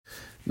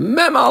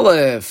Mem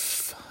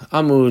Aleph,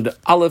 Amud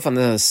Aleph on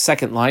the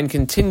second line,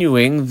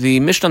 continuing. The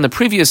Mishnah on the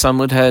previous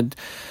Amud had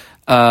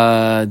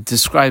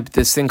described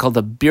this thing called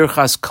the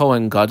Birchas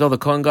Kohen Gadol, the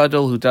Kohen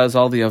Gadol who does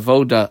all the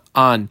avoda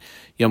on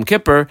Yom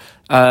Kippur.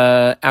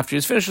 After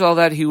he's finished with all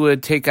that, he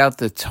would take out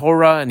the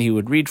Torah and he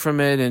would read from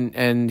it,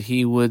 and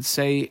he would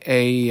say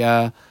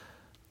a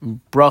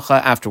bracha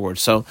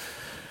afterwards. So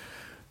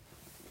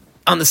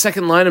on the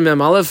second line of Mem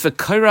Aleph,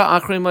 v'kaira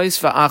achrei mais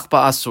v'ach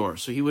ba'asor.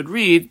 So he would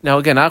read, now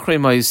again, achrei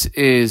mais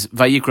is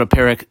Vayikra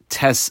Perek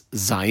Tes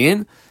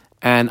Zayin,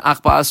 and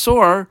ach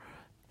ba'asor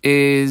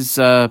is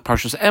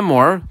Parshas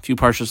Emor, a few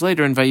parshas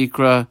later, in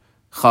Vayikra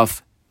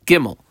Chaf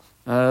Gimel,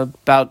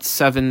 about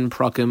 7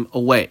 prakim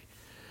away.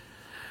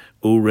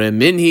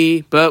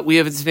 Ureminhi, but we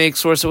have a Tanaic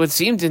source that would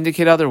seem to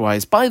indicate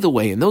otherwise. By the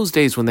way, in those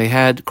days when they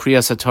had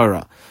Kriyas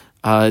HaTorah,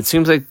 it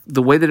seems like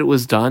the way that it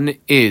was done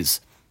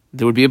is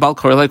there would be a Baal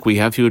Korah like we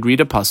have. He would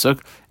read a pasuk,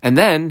 and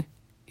then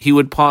he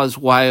would pause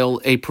while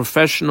a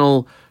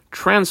professional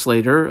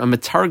translator, a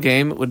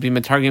metargem, would be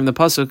metargem the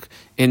pasuk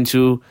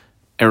into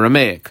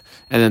Aramaic.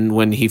 And then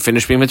when he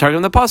finished being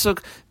metargem the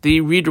pasuk,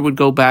 the reader would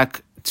go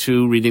back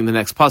to reading the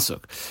next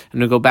pasuk.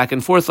 And to go back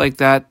and forth like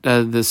that,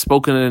 the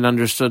spoken and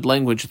understood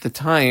language at the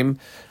time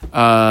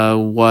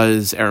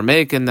was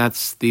Aramaic, and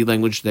that's the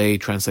language they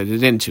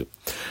translated into.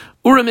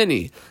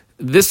 Uramini.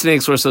 This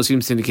Tanaic source though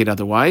seems to indicate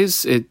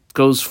otherwise. It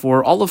goes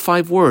for all of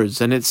 5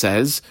 words, and it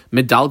says,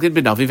 Medalgin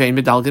b'navi ve'in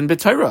medalgin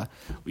b'Torah.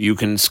 You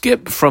can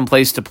skip from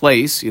place to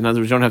place. In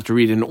other words, you don't have to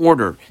read in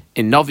order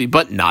in Navi,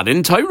 but not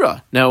in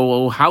Torah.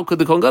 Now, how could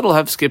the Kohen Gadol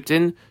have skipped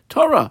in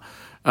Torah?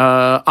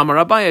 Amar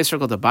Abaye,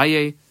 circled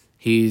Abaye.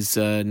 He's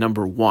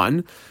number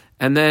 1.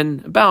 And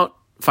then about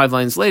 5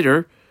 lines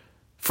later,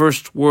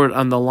 first word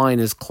on the line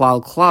is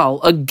klal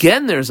klal.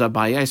 Again, there's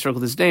Abaye. I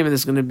circled his name, and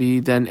this is going to be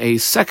then a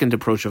second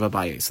approach of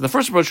Abaye. So the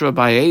first approach of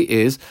Abaye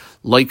is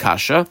loy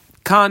kasha.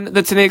 Kan,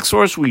 the Tanaic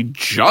source we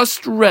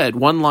just read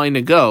 1 line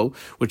ago,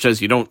 which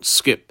says you don't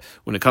skip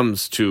when it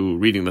comes to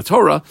reading the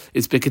Torah,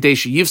 is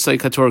b'kadesh yifsai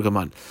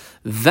katorgaman.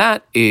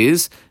 That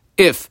is,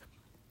 if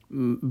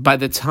by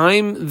the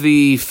time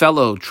the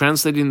fellow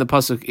translating the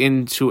pasuk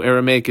into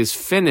Aramaic is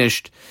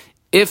finished,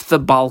 if the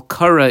Baal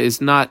Korah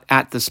is not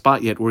at the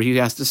spot yet where he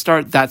has to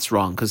start, that's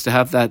wrong, because to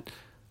have that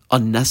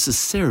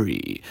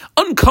unnecessary,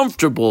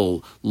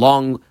 uncomfortable,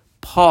 long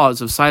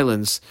pause of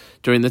silence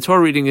during the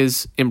Torah reading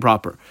is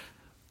improper.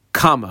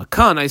 Kama,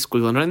 kan, I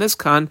squiggle in this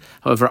kan.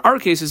 However, our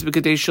case is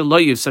b'kadesh lo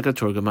yifsek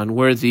hatorgaman,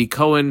 where the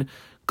Kohen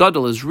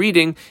Gadol is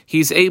reading,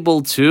 he's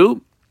able to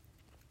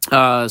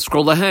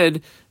scroll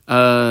ahead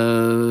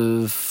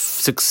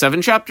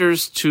 6-7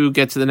 chapters to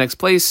get to the next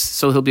place,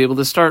 so he'll be able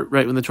to start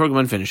right when the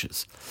Torgaman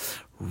finishes.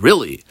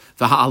 Really,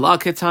 the ha'ala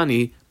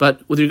ketani.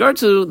 But with regard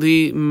to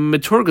the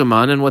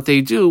Meturgaman and what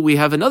they do, we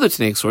have another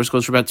Tanaic source,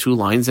 goes for about 2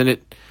 lines, and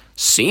it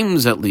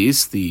seems, at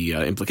least, the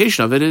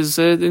implication of it is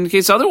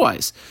indicates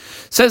otherwise.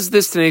 Says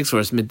this Tanaic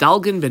source,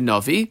 Medalgin ben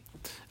Navi,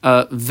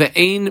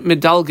 ve'ein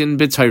medalgin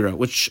b'Torah,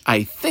 which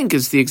I think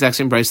is the exact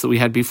same price that we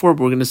had before,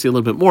 but we're going to see a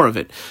little bit more of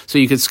it. So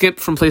you could skip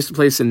from place to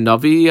place in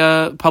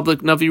Navi, public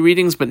Navi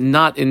readings, but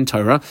not in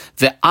Torah.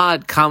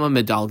 Ve'ad kama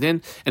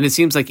medalgin, and it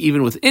seems like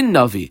even within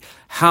Navi,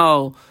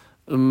 how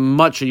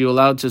much are you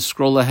allowed to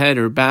scroll ahead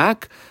or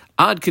back?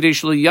 Ad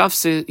kadesh lo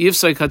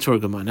yifsai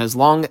katorgaman, as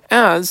long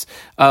as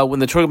when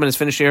the Torgaman is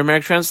finished the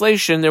Aramaic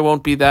translation, there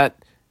won't be that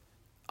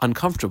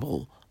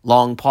uncomfortable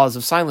long pause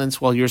of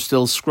silence while you're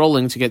still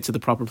scrolling to get to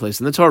the proper place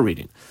in the Torah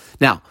reading.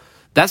 Now,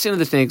 that's the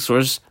end of the Tanaic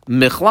source.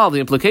 Michlal,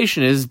 the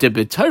implication is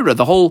debit Torah.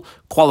 The whole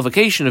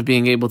qualification of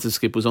being able to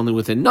skip was only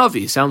within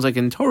Navi. Sounds like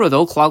in Torah,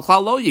 though, klal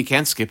klal lo, you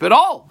can't skip at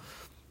all.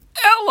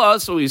 Ella,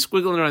 so he's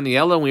squiggling around the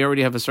Ella, and we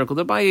already have a circle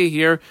to Abaye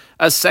here.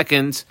 A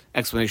second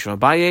explanation of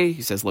Abaye.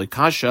 He says, loy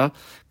kasha,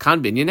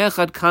 kan binyan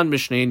echad, kan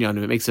mishnei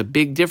inyanim. It makes a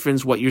big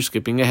difference what you're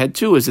skipping ahead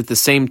to. Is it the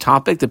same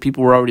topic that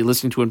people were already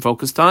listening to and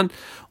focused on,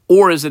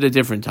 or is it a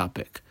different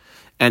topic?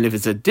 And if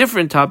it's a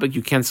different topic,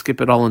 you can't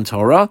skip it all in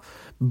Torah.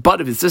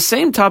 But if it's the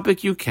same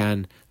topic, you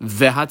can.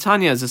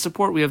 Vehatanya, as a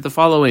support, we have the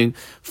following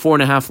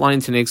 4.5 line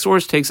Tanaic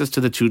source, takes us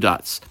to the 2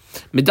 dots.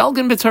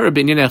 Medalgin b'Torah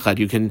binyan echad.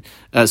 You can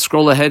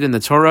scroll ahead in the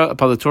Torah,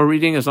 public Torah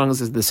reading, as long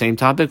as it's the same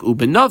topic.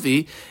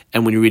 U'b'Navi,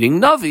 and when you're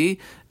reading Navi,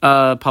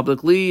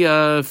 publicly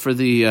for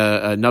the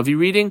Navi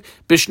reading,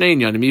 bishnei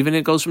inyanim, even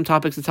it goes from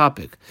topic to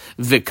topic.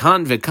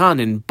 Vikan,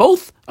 in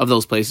both of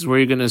those places where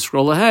you're going to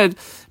scroll ahead,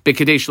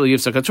 b'kadesh lo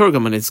yifsek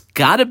hatorgaman. It's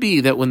got to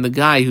be that when the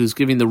guy who's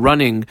giving the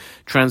running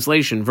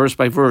translation, verse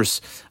by verse,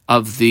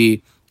 of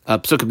the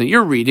psukim that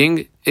you're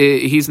reading,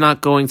 he's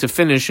not going to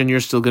finish and you're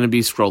still going to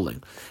be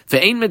scrolling.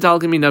 Ve'ein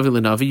medalgin mi navi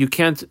lenavi. You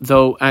can't,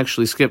 though,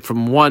 actually skip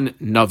from one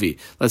navi,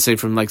 let's say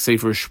from, like,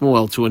 Sefer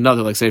Shmuel to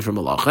another, like Sefer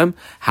Melachim.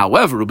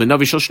 However, Ruben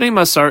Navi shel Shnei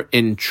Masar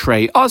in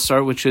Trei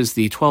Asar, which is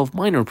the 12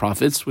 minor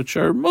prophets, which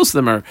are, most of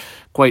them are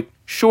quite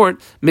short,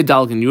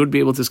 medalgin, you would be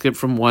able to skip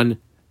from one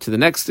to the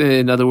next.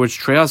 In other words,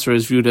 Trei Asar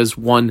is viewed as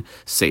one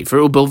sefer.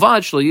 Ubilvad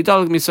shlo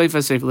yidalg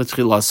miseifa sefer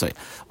l'tchilasei.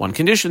 One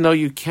condition, though,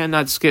 you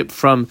cannot skip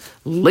from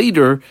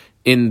later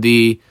in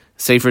the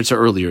sefer to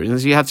earlier.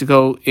 You have to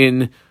go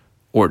in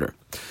order.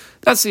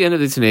 That's the end of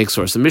the Tanaic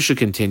source. The Mishnah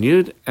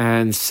continued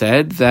and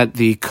said that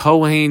the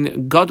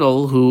Kohen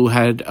Gadol who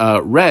had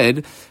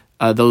read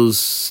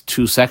those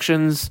two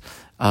sections,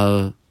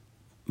 Vayikra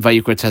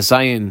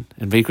Tezayin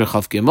and Vayikra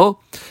Chav Gimel,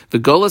 the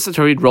Golas the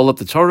Torah, he'd roll up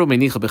the Torah,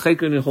 Meinicha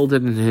B'Chekra, and he'd hold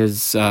it in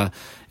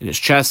his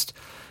chest,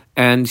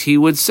 and he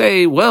would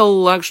say,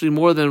 well, actually,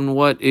 more than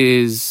what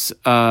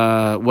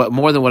I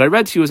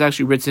read to you is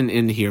actually written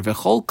in here.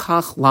 V'chol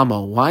kach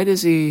lama. Why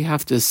does he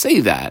have to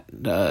say that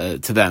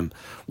to them?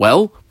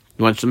 Well,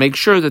 he wants to make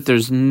sure that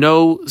there's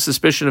no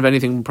suspicion of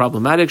anything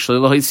problematic.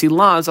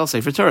 I'll say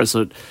for Torah.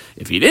 So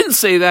if he didn't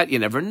say that, you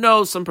never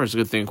know. Some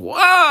person could think,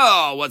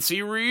 wow, what's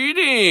he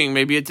reading?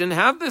 Maybe it didn't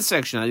have this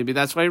section. Maybe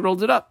that's why he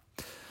rolled it up.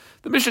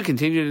 The Mishnah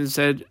continued and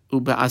said,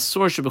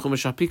 Ube'asor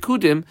shebechumash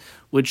hapikudim,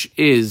 which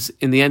is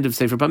in the end of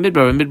Sefer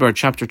Bamidbar,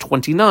 chapter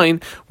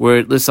 29, where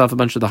it lists off a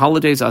bunch of the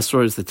holidays.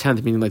 Asor is the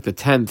 10th, meaning like the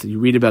 10th. You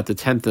read about the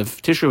 10th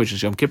of Tishrei, which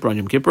is Yom Kippur on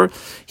Yom Kippur.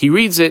 He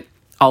reads it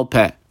al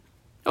peh.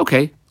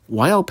 Okay,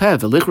 why al peh?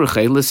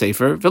 V'likrechei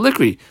l'sefer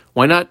v'likri.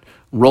 Why not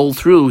roll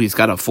through? He's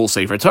got a full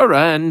Sefer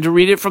Torah and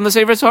read it from the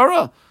Sefer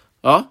Torah.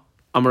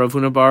 Amar Rav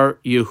Huna bar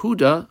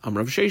Yehuda,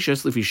 Amar Rav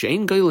Sheshes, Lifi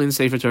Shein Gailin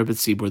Sefer Torah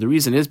B'tzibur. The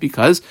reason is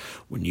because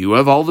when you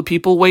have all the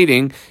people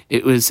waiting,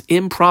 it was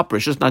improper.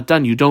 It's just not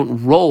done. You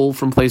don't roll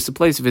from place to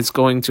place if it's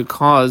going to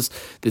cause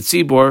the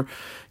tzibur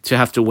to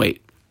have to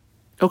wait.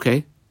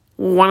 Okay,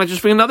 well, why not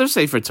just bring another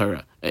Sefer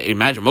Torah?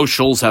 Imagine most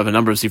shuls have a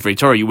number of Sefer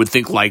Torah. You would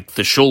think like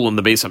the shul in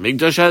the Beis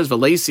HaMikdash has.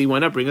 V'leisi, why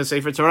not bring a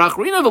Sefer Torah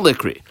Achrina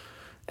V'likri?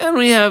 And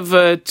we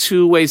have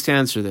two ways to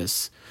answer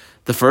this.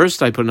 The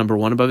first, I put number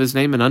 1 above his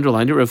name and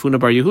underlined it. Rav Huna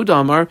bar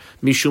Yehuda Amar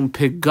Mishum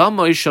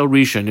Pegamoy Shel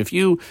Rishon. If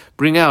you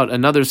bring out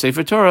another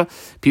Sefer Torah,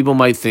 people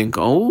might think,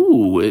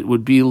 oh, it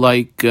would be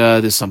like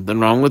there's something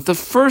wrong with the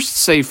first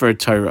Sefer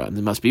Torah, and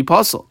it must be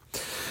puzzle.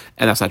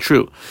 And that's not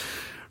true.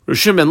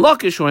 Rishon ben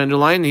Lakish, who I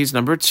underlined, he's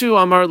number 2.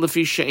 Amar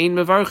Lefi She'ein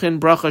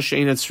Mevarchin Bracha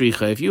She'ein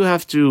Etzricha. If you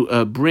have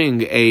to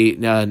bring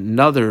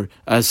another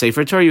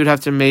Sefer Torah, you'd have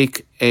to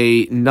make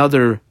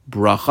another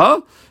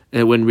bracha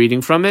when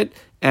reading from it,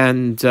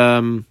 and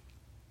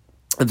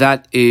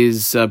that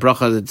is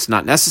bracha that's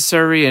not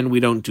necessary, and we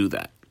don't do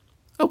that.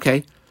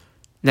 Okay.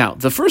 Now,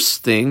 the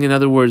first thing, in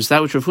other words,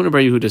 that which Rav Huna bar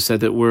Yehuda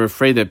said, that we're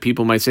afraid that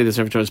people might say the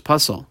Sefer Torah is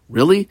puzzle.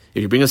 Really?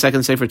 If you bring a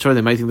second Sefer Torah,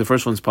 they might think the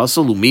first one's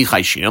puzzle. Umi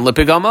chayshinan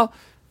lepigama?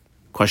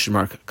 Question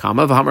mark.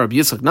 Kama v'hamar Rabbi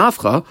Yitzchak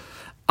Nafcha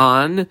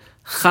on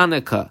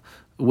Chanukah,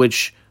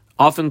 which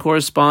often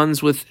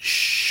corresponds with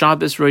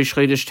Shabbos Rosh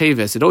Chodesh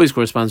Teves. It always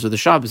corresponds with the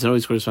Shabbos. It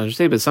always corresponds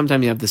with Teves.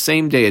 Sometimes you have the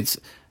same day. It's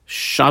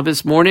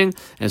Shabbos morning,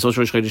 and it's also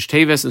Rosh Chodesh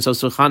Teves, and so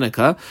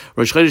Chanukah.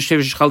 Rosh Chodesh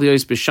Teves Shechal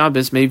Yois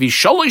b'Shabbos, maybe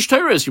Shalosh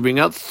Torahs. You bring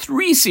out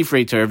 3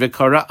 Sifrei Torah.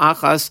 V'kara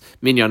achas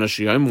minyan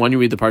hashiyim. One you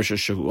read the Parsha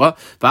Shavua.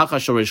 V'achas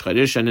shel Rosh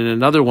Chodesh, and in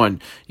another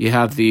one you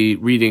have the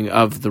reading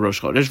of the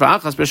Rosh Chodesh.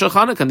 V'achas b'shel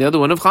Chanukah, and the other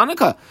one of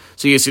Chanukah.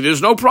 So you see,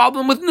 there's no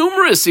problem with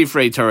numerous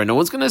Sifrei Torah. No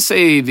one's going to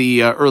say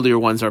the earlier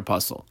ones are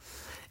puzzle.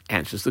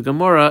 Answers the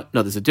Gemara.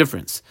 No, there's a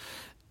difference.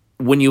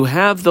 When you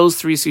have those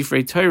 3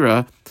 Sifrei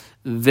Torah,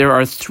 there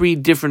are 3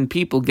 different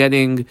people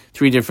getting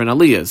 3 different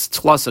aliyahs.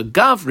 Tlasa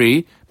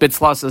Gavri, but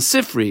Tlasa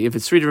Sifri. If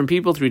it's 3 different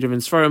people, 3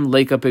 different Sfarim,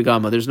 Leika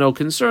Pegama. There's no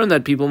concern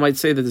that people might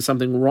say that there's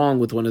something wrong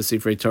with one of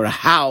Sifrei Torah.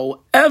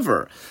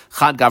 However,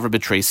 Chad Gavri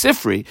betray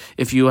Sifri,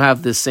 if you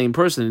have the same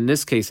person, in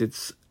this case,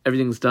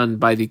 everything's done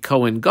by the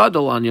Kohen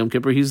Gadol on Yom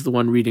Kippur, he's the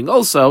one reading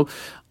also.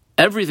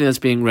 Everything that's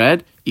being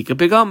read, Ika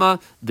Pegama,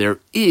 there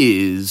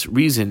is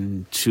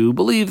reason to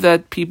believe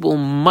that people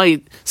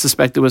might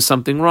suspect there was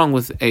something wrong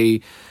with a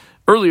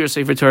earlier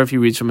Sefer Torah if he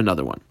reads from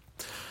another one.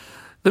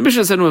 The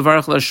Mishnah said,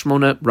 "Mevarach la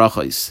shmona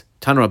brachos."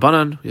 Tana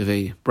Rabbanan, we have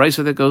a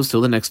brisa that goes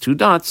till the next 2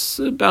 dots,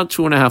 about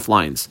 2.5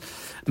 lines.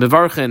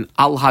 Mevarchen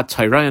al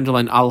ha-Torah,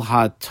 underline al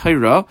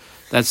ha-Torah.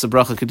 That's the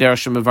bracha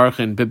kederach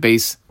mevarchen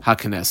bebeis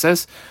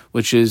ha-Knesses,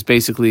 which is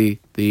basically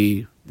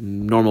the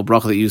normal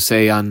bracha that you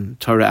say on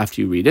Torah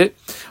after you read it.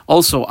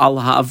 Also, al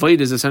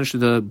ha-Avoid is essentially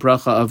the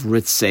bracha of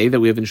Ritzei that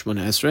we have in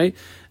Shmona Esrei.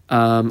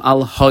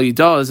 Al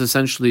Ha'ida is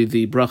essentially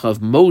the bracha of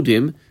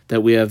Modim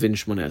that we have in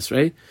Shmona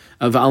Esrei.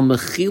 Of Al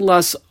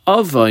Mechilas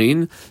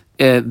Avain,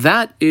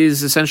 that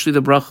is essentially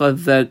the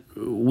bracha that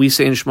we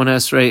say in Shmona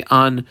Esrei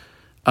on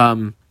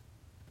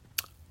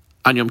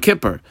Yom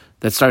Kippur,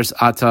 that starts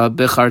Ata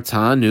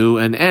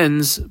Bechartanu and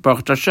ends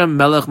Baruch Hashem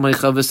Melech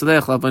Meicha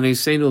V'Salech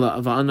Lavaneseinu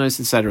La'avanos,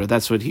 etc.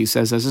 That's what he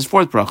says as his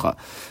 4th bracha.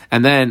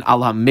 And then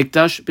Al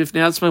HaMikdash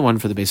Bifnei Atzman, one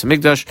for the Beis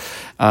HaMikdash.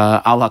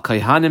 Al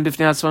HaKayhanim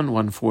Bifnei Atzman,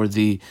 one for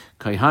the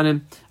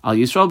Kayhanim. Al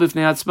Yisrael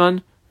Bifnei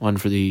Atzman, one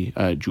for the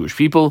Jewish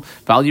people.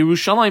 Al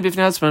Yerushalayim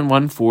Bifnei Atzman,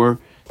 one for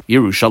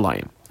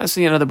Yerushalayim. That's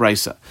the end of the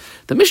brisa.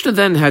 The Mishnah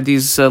then had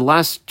these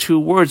last 2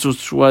 words,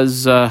 which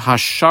was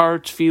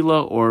Hashar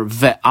Tefillah or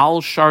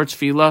Ve'al Shar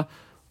Tefillah.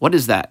 What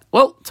is that?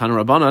 Well, Tana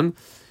Rabbanan,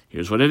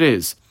 here's what it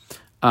is.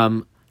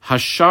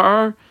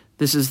 Hashar,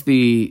 This is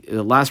the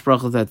last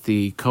bracha that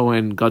the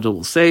Kohen Gadol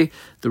will say.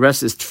 The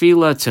rest is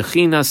tefillah,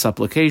 techina,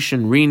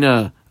 supplication,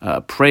 rina,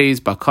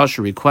 praise,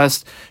 bakasha,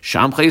 request.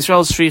 Sham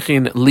Israel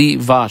shrichin li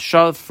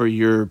vashav, for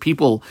your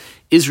people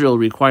Israel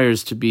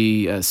requires to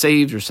be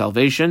saved or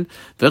salvation.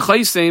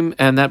 V'chaysem,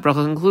 and that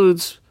bracha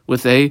concludes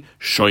with a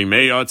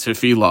shoymea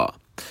tefillah.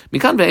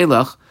 Mikan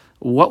ve'elach,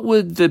 what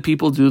would the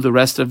people do the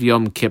rest of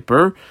Yom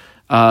Kippur?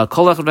 Kol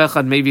echad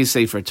ve'echad maybe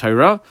Sefer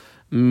Torah.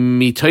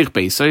 Mitoich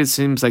Beis. So it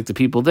seems like the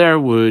people there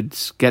would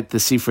get the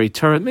Sifrei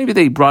Torah. Maybe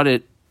they brought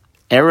it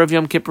Erev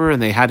Yom Kippur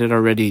and they had it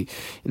already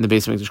in the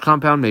Beis Hamikdash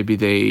compound. Maybe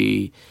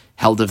they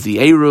held of the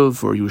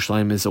Eruv, or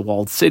Yerushalayim is a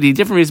walled city.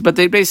 Different reasons, but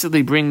they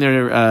basically bring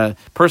their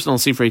personal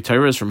Sifrei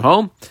Torahs from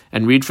home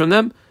and read from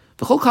them.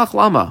 V'chol kach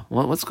lama.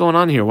 What's going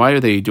on here? Why are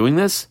they doing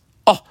this?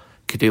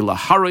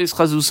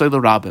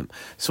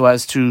 So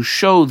as to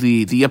show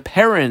the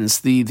appearance,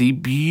 the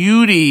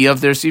beauty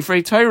of their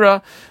Sifrei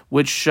Torah,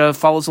 which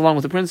follows along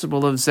with the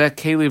principle of Zeh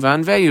Keli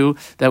V'Anveyu,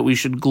 that we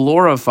should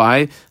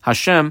glorify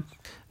Hashem,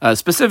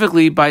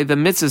 specifically by the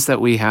mitzvahs that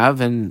we have.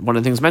 And one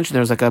of the things mentioned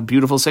there is like a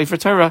beautiful Sefer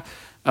Torah.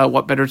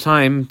 What better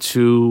time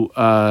to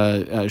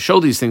show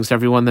these things to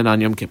everyone than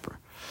on Yom Kippur?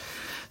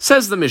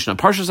 Says the Mishnah,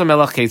 Parshas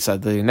HaMelech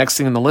Ketzad, the next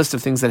thing in the list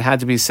of things that had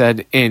to be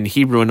said in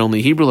Hebrew and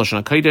only Hebrew,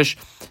 Lashon HaKodesh,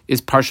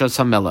 is Parshas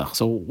HaMelech.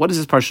 So what is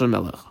this Parshas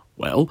HaMelech?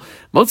 Well,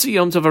 Motzi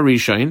Yom Tov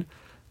HaRishon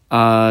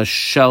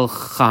Shel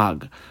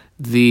Chag,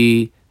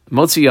 the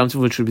Motzi Yom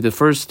Tov, which would be the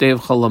first day of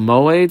Chol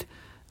HaMoed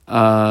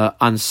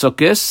on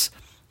Sukkot,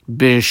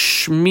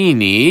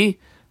 Bishmini,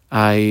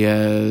 I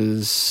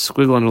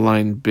squiggle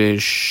underline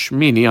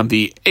Bishmini, on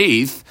the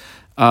 8th,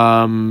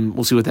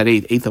 we'll see what that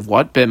 8th of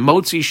what, but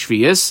Motzi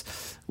Shvius,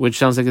 which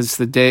sounds like it's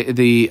the day,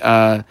 the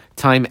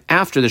time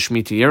after the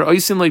Shemitah year.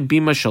 Oisin like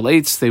bima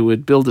shalates, they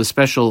would build a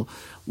special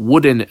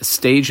wooden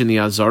stage in the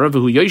Azara,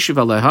 v'hu yoshiv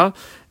aleha,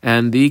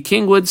 and the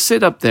king would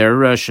sit up there,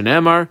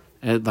 shenemar,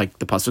 like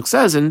the pasuk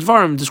says in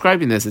Dvarim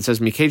describing this. It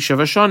says Mikei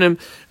Sheva Shanim,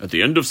 at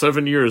the end of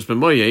 7 years,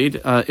 b'moyed,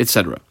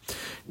 etc.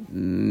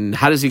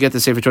 How does he get the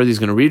Sefer Torah he's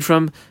going to read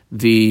from?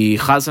 The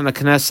Chazan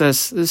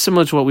HaKnesses,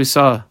 similar to what we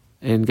saw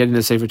in getting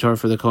the Sefer Torah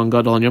for the Kohen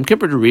Gadol on Yom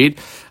Kippur to read.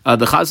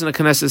 The Chazan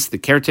HaKnesses, the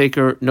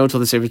caretaker, no till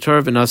the Sefer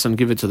Torah, v'nasan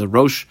give it to the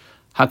Rosh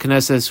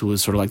HaKnesses, who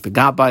was sort of like the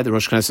Gabbai. The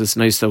Rosh Knesses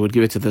Noisa would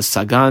give it to the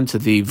Sagan, to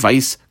the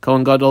Vice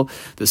Kohen Gadol.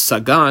 The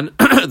Sagan,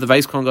 the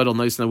Vice Kohen Gadol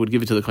Noisa would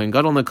give it to the Kohen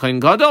Gadol, and the Kohen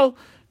Gadol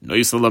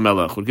Noisa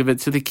LaMelech would give it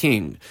to the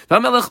king.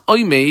 VaMelech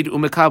Oimeid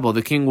Umekabel,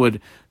 the king would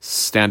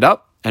stand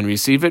up and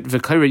receive it.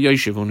 V'kaira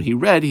Yoshev, when he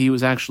read, he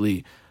was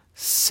actually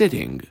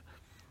sitting.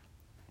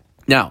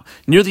 Now,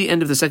 near the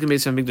end of the second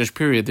Beis Hamikdash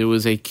period, there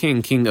was a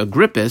king, King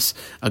Agrippus.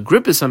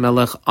 Agrippus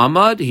HaMelech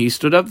Amad, he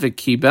stood up,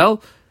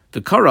 V'kibel,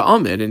 V'kara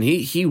Amid, and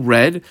he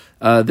read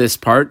this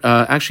part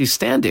actually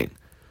standing.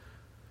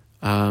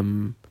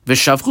 V'shavchu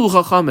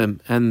Chachamim,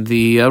 and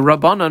the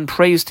Rabbanan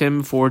praised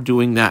him for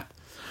doing that.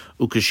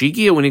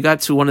 Ukashigia, when he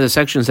got to one of the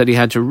sections that he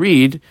had to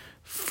read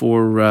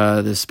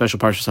for this special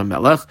Parshas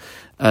HaMelech,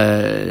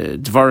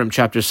 Dvarim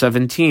chapter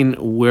 17,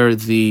 where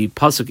the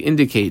pasuk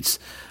indicates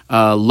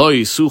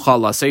Loi sucha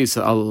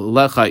laseis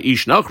alecha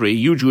ish nachri,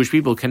 you Jewish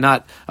people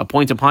cannot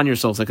appoint upon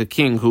yourselves like a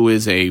king who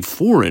is a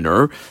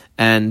foreigner.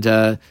 And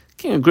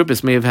King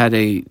Agrippus may have had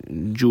a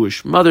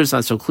Jewish mother, it's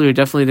not so clear,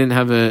 definitely didn't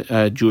have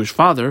a Jewish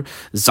father.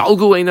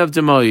 Zalgu einav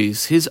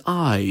demois, his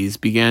eyes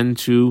began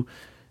to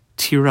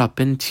tear up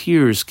and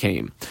tears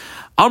came.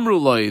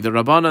 Amruloi, the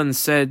Rabbanan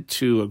said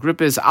to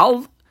Agrippus,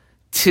 Al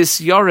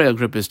tisyare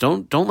Agrippus,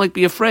 don't like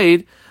be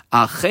afraid.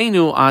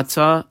 Achenu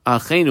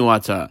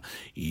ata,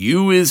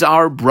 you is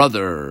our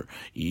brother,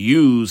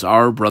 you's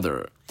our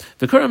brother.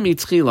 The Kurah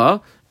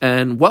Mitzchila,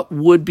 and what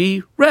would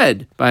be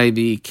read by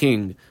the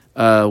king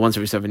once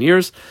every 7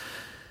 years.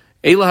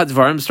 Eila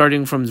HaDvarim,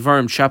 starting from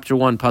Dvarim chapter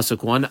 1,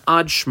 pasuk 1,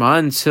 Ad Shema,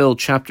 until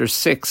chapter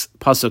 6,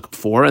 pasuk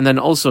 4, and then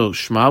also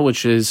Shema,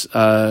 which is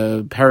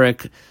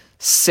Perek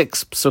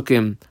 6,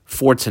 psukim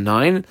 4 to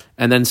 9,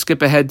 and then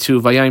skip ahead to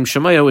Vayayim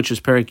Shemaya, which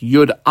is Perek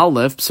Yud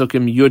Aleph,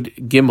 psukim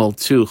Yud Gimel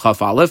to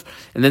Chaf Aleph,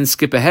 and then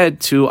skip ahead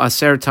to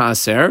Aser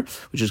Ta'aser,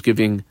 which is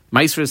giving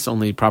Maasros,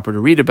 only proper to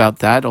read about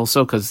that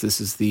also, because this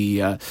is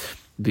the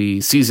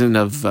season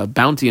of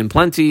bounty and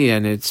plenty,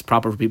 and it's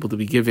proper for people to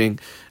be giving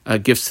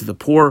gifts to the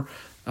poor,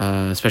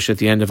 especially at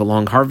the end of a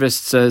long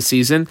harvest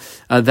season.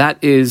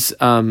 That is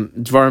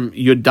Dvarim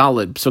Yud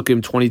Daled,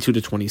 psukim 22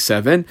 to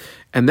 27,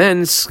 and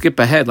then skip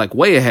ahead, like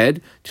way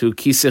ahead, to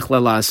Kisich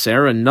Lela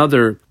Aser,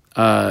 another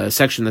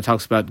section that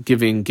talks about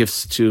giving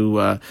gifts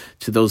to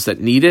those that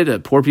need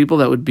it, poor people.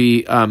 That would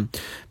be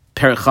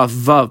Perek Chaf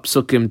Vav,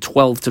 psukim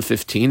 12 to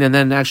 15, and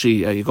then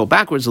actually you go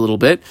backwards a little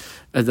bit,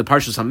 the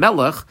Parshas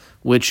HaMelech,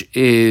 which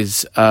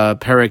is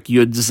Perek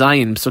Yud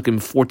Zayin,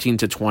 psukim 14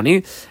 to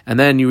 20, and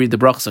then you read the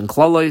Brachos and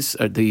Klalos,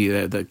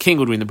 the king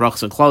would read the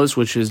Brachos and Klalos,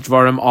 which is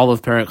Dvarim, all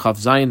of Perek Chaf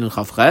Zayin and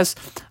Chaf Ches,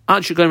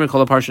 Ad Shegomer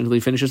Kol HaParsha, until he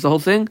finishes the whole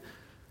thing,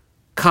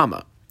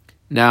 comma.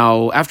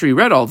 Now, after he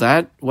read all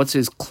that, what's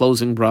his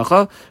closing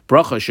bracha?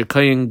 Bracha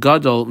Shekayin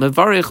Gadol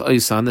Mevarich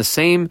Oisan, the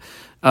same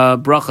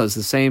brachas,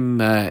 the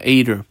same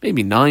 8 or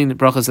maybe 9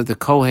 brachas that the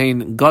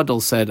Kohen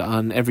Gadol said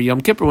on every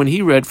Yom Kippur when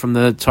he read from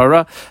the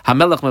Torah.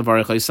 Hamelech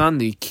mevarech Haisan,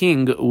 the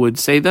king would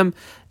say them.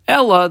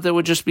 Ella, there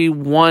would just be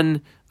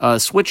one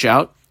switch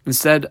out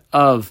instead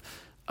of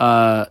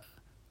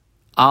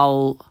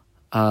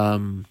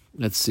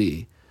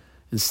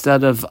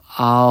instead of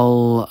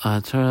al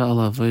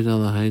mechilas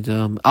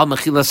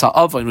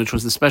ha'avon, which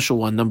was the special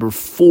one, number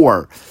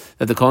 4,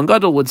 that the Kohen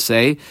Gadol would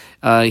say,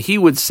 he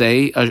would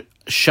say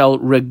shel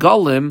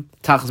regalim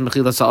tachas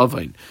mechilas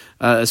ha'avon,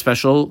 a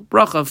special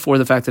bracha for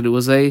the fact that it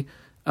was a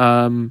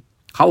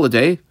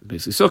holiday,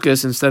 basically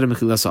Sukkot, instead of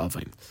mechilas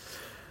ha'avon.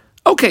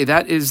 Okay,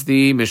 that is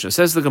the Mishnah.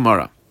 Says the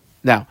Gemara.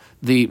 Now,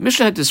 the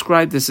Mishnah had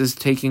described this as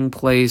taking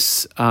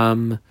place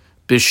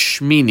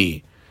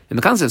b'shmini. In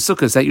the concept of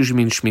Sukkot, that usually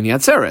means Shmini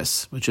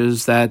Atzeres, which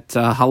is that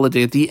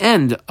holiday at the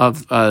end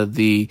of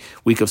the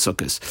week of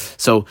Sukkot.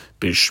 So,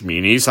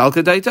 b'shmini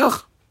salka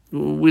daitach.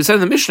 We said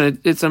in the Mishnah,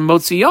 it's a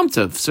Motzi Yom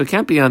Tov, so it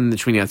can't be on the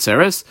Shmini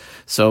Atzeres.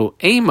 So,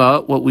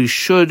 Ema, what we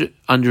should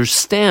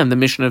understand the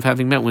Mishnah of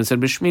having meant when it said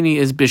b'shmini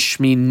is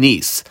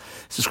b'shminis.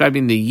 It's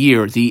describing the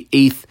year, the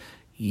 8th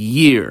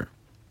year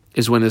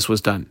is when this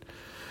was done.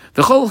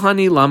 V'chol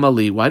hani lama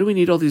li. Why do we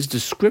need all these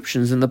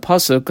descriptions in the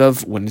pasuk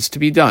of when it's to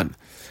be done?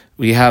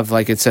 We have,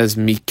 like it says,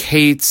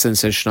 Miketz, and it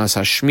says Shnas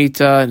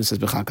HaShmita, and it says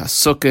B'chag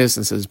HaSukkos,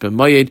 and it says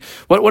B'moyed.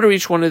 What are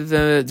each one of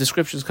the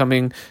descriptions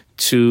coming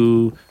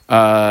to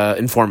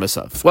inform us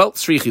of? Well,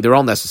 Srichi, they're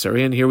all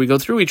necessary, and here we go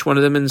through each one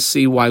of them and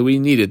see why we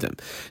needed them.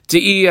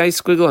 De'i, I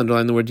squiggle,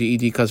 underline the word De'i,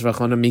 because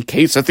Rachmana,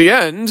 Miketz at the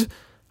end,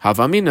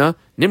 Havamina,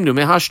 Nimnu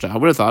Mehashta. I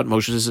would have thought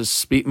Moses is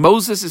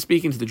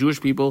speaking to the Jewish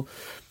people.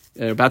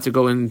 They're about to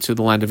go into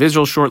the land of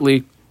Israel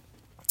shortly.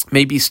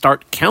 Maybe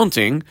start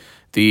counting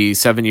the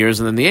 7 years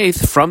and then the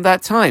 8th from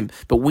that time.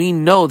 But we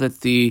know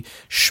that the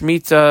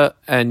Shemitah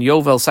and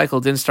Yovel cycle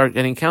didn't start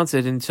getting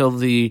counted until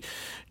the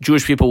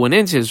Jewish people went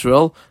into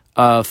Israel,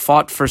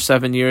 fought for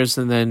 7 years,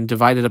 and then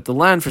divided up the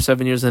land for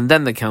 7 years, and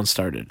then the count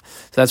started.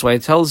 So that's why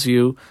it tells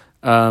you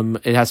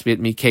it has to be at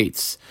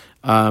Miketz.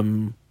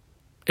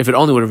 If it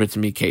only would have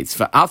written Miketz.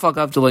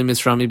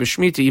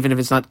 Even if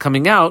it's not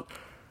coming out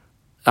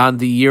on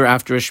the year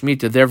after a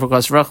Shemitah, therefore,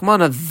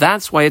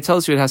 that's why it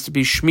tells you it has to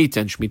be Shemitah.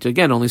 And Shemitah,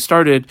 again, only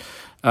started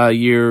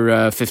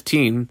year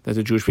 15, that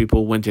the Jewish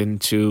people went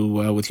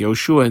into, with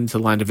Yoshua, into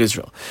the land of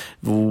Israel.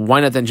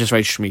 Why not then just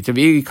write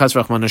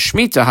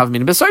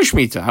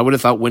Shemitah? I would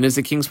have thought, when is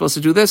the king supposed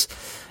to do this?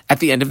 At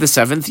the end of the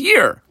 7th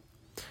year.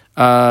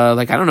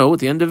 I don't know, at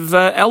the end of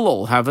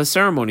Elul, have a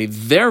ceremony.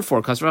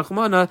 Therefore, that's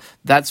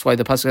why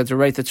the pasuk had to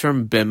write the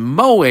term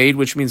b'moed,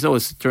 which means,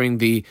 it's during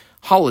the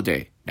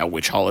holiday. Now,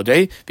 which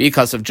holiday?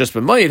 Because of just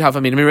b'moed,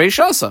 havamina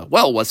mirei.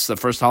 Well, what's the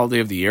first holiday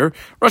of the year?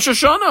 Rosh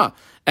Hashanah.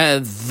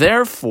 And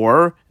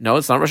therefore, no,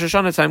 it's not Rosh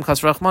Hashanah time.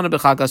 Chas v'rachmana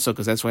b'chag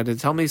HaSukkos. That's why they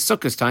tell me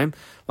Sukkot time.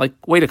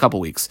 Wait a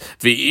couple weeks.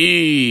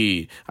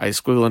 V'i, I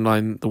squiggle in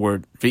line the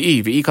word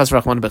v'i chas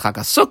v'rachmana b'chag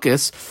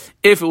HaSukkos.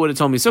 If it would have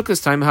told me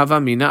Sukkot time,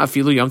 havamina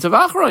afilu Yom Tov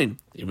achroin.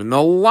 Even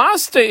the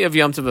last day of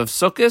Yom Tov of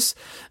Sukkot.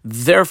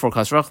 Therefore,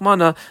 chas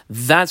v'rachmana.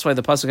 That's why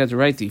the pasuk had to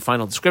write the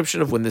final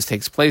description of when this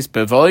takes place.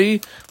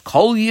 Bevoi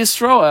kol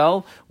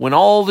Yisrael, when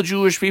all the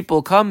Jewish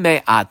people come,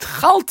 me'at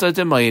chalta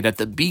demayid, at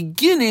the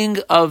beginning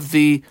of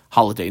the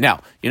holiday.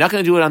 Now, you're not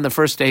going to do it on the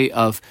first day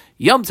of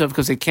Yom Tov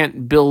because they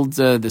can't build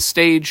the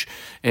stage.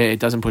 It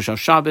doesn't push off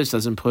Shabbos,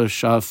 doesn't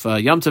push off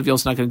Yom Tov. You're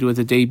also not going to do it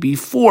the day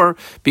before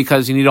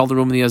because you need all the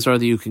room in the Azar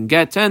that you can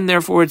get, and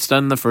therefore it's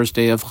done the first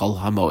day of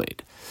Chol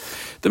HaMoed.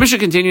 The Mishnah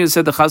continues and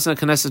said the Chazan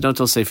Knesset don't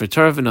tell Sefer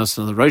Torah and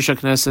also the Rosh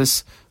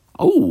Knesset.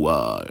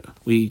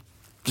 We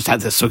just had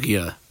this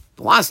sugya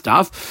the last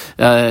daf.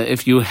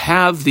 If you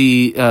have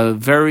the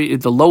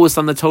lowest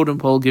on the totem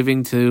pole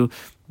giving to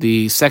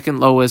the second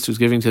lowest, who's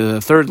giving to the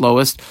third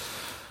lowest,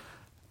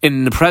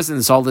 in the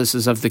presence, all this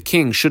is of the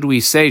king. Should we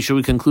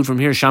conclude from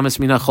here, Shamas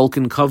Mina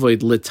Cholkin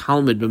Kavoid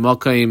Litalmid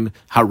B'Makaim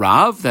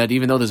Harav, that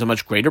even though there's a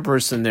much greater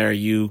person there,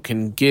 you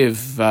can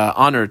give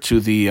honor to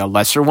the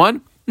lesser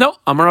one? No,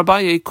 Amar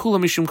Abaye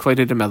Kula Mishum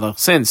Kvoidei Melech.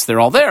 Since they're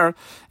all there,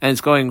 and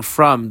it's going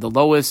from the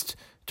lowest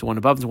to one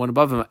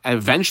above, and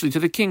eventually to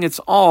the king, it's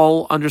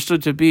all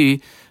understood to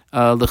be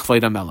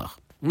L'Chvoid HaMelech.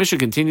 Mishnah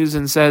continues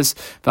and says,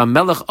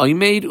 "V'melech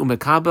oimed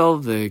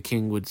umekabel." The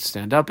king would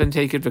stand up and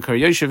take it, v'kar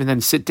yoshev, and then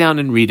sit down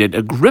and read it.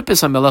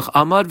 Agrippus hamelech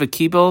amad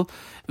v'kibel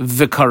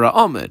v'kara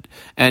omid,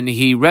 and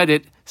he read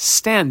it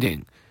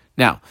standing.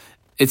 Now,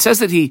 it says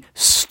that he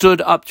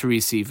stood up to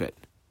receive it.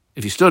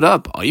 If he stood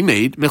up,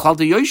 oimed michal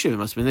de yoshev, it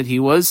must have been that he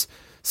was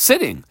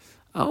sitting.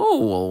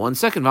 Oh, well, 1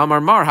 second.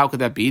 V'amar, how could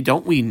that be?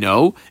 Don't we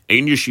know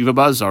Ein Yeshiva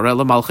Ba'Azara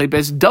L'Malchei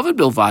Beis David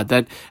Bilvad,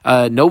 that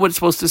nobody's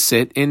supposed to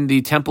sit in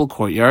the temple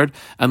courtyard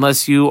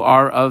unless you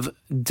are of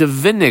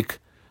Davidic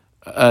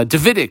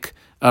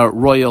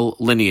royal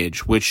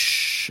lineage,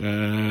 which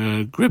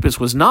Agrippus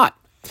was not.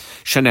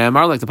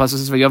 Shane'amar, like the pasuk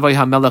says, V'yavai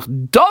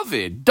HaMelech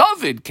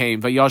David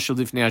came, V'yashu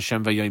Lifnei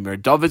Hashem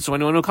V'yomer. David, so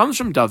anyone who comes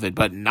from David,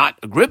 but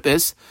not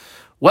Agrippus.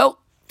 Well,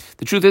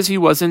 the truth is, he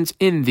wasn't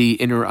in the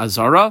inner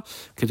Azara.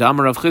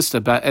 Kedamar of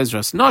Chisda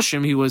Ba'Ezras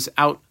Nashim, he was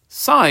out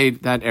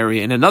outside that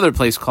area in another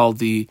place called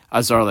the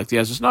Azar, like the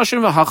Ezras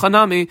Nashim,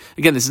 Hachanami.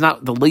 Again, this is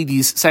not the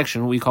ladies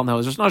section, we call now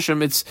Ezras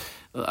Nashim. It's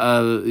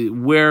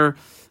where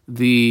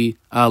the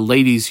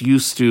ladies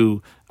used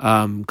to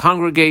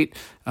congregate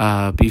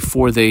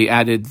before they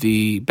added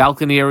the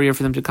balcony area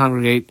for them to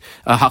congregate.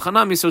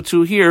 Hachanami, so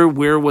too here,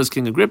 where was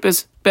King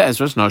Agrippus?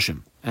 Be'ezras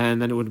Nashim.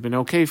 And then it would have been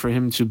okay for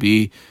him to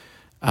be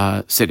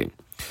sitting.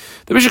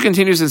 The Mishnah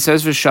continues and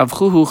says,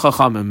 V'shavchuhu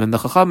chachamim, and the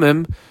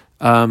chachamim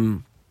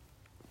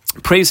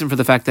praise him for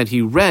the fact that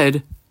he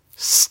read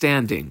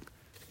standing.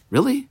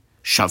 Really?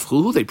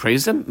 Shavchuhu, they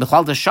praised him?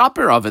 Michlal the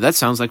shaper of it. That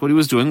sounds like what he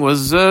was doing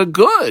was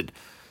good.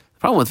 The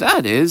problem with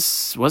that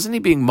is, wasn't he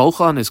being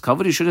mocha on his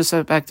kavod? He should have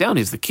sat back down.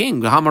 He's the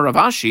king. Hamar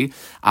Ravashi,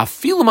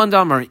 afilu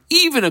mandamar,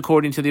 even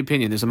according to the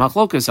opinion, there's a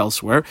machlokas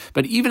elsewhere,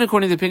 but even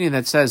according to the opinion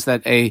that says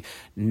that a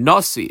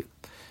nasi,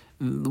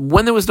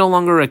 when there was no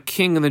longer a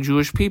king in the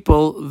Jewish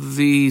people,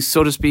 the,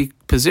 so to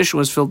speak, position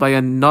was filled by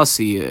a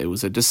nasi. It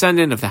was a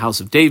descendant of the house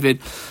of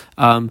David.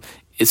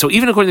 So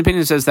even according to the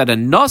opinion, it says that a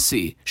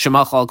nasi,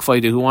 shemach al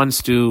kfayde, who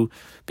wants to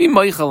be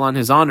meichel on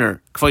his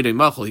honor, kfayde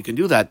machal, he can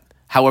do that.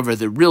 However,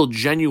 the real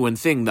genuine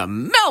thing, the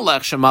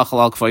melech shemachal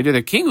al kfayde,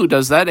 the king who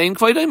does that, ain't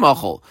kfayde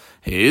machal.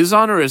 His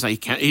honor is,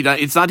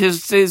 it's not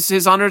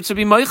his honor to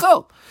be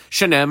meichel.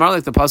 Shenemar,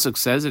 like the pasuk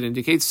says, it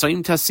indicates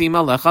Saim tasim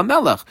alecha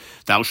melech.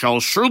 Thou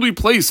shalt surely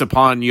place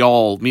upon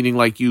y'all, meaning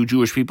like you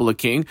Jewish people, a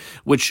king,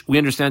 which we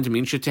understand to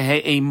mean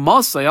shetehe a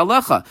masay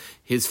alecha.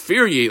 His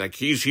fear ye, like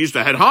he's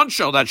the head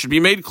honcho. That should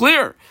be made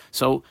clear.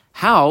 So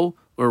how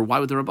or why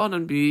would the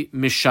Rabbanan be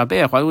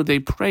mishabeach? Why would they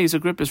praise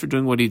Agrippus for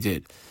doing what he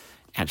did?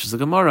 Answers the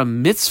Gemara,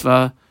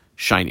 mitzvah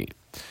shiny.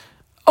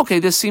 Okay,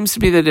 this seems to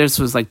be that this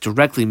was like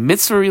directly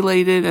mitzvah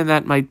related, and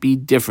that might be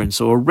different.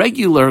 So a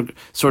regular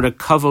sort of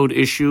kavod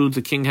issue,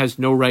 the king has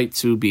no right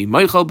to be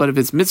meichel, but if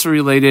it's mitzvah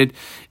related,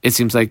 it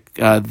seems like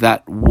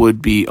that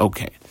would be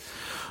okay.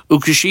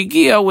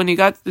 Ukashigia, when he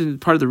got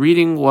part of the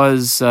reading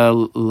was to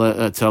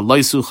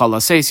laisu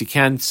chalases, you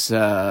can't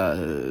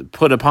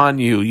put upon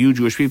you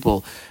Jewish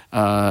people,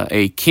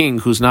 a king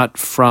who's not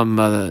from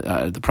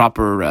the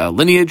proper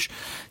lineage.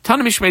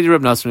 Tana Mishmei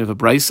Reb Nassim, we have a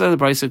brisa. The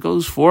brisa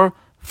goes for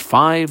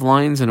 5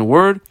 lines in a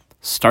word,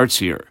 starts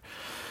here.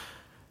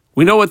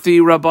 We know what the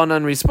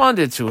Rabbanan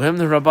responded to him.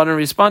 The Rabbanan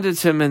responded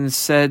to him and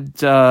said,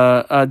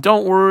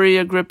 don't worry,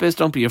 Agrippus,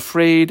 don't be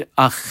afraid.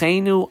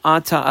 Achenu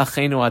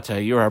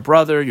ata. You're our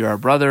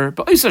brother.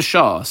 But Isa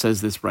Shah, says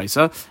this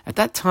brisa, at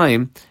that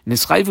time,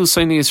 Nischayvu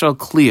Soni Yisrael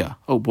Kliya.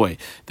 Oh boy,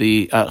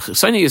 the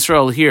Soni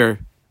Yisrael here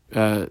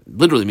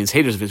literally means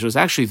haters of Israel. It's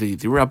actually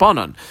the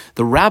Rabbanan.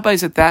 The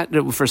rabbis at that,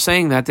 for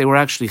saying that, they were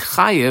actually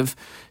chayiv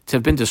to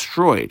have been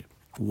destroyed.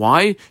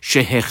 Why?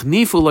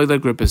 Shehechnifu loy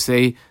Agrippus.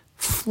 They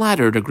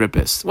flattered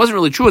Agrippus. It wasn't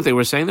really true what they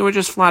were saying. They were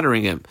just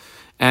flattering him.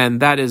 And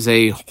that is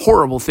a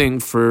horrible thing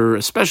for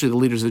especially the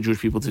leaders of the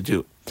Jewish people to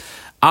do.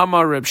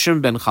 Amar Reb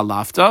Shim ben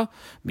Chalafta,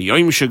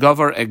 miyoim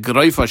shegavar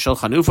egraifa shel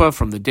chanufa,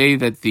 from the day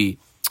that the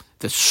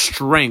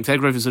strength,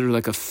 egraifa is literally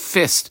like a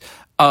fist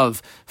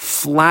of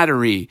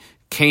flattery,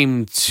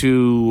 came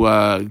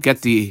to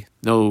get the,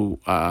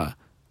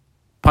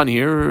 pun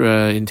here,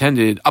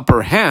 intended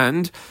upper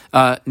hand,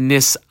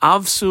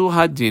 nisavsu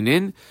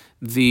hadinin,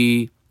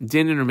 the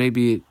dinin, or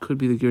maybe it could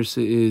be the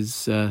girsa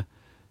is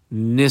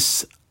nisavsu,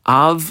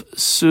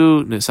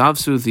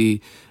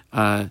 the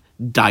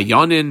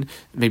dayanin,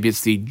 maybe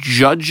it's the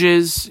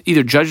judges,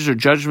 either judges or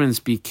judgments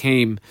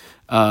became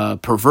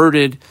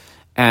perverted,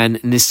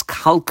 and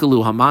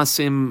niskalkalu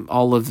hamasim,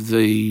 all of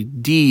the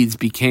deeds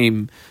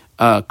became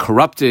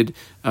corrupted.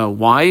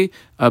 Why?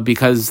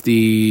 Because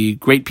the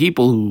great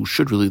people who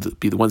should really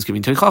be the ones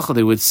giving teichacha,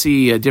 they would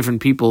see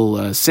different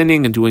people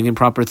sinning and doing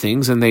improper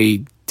things, and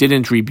they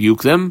didn't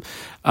rebuke them,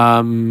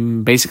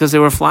 basically because they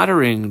were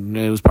flattering.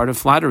 It was part of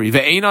flattery.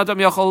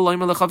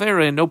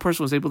 And no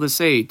person was able to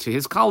say to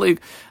his colleague,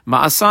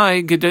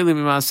 Ma'asai gedeli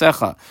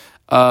mima'asecha.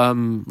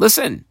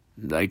 Listen,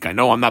 like, I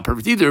know I'm not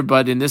perfect either,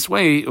 but in this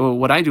way,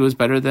 what I do is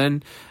better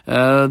than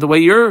the way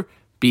you're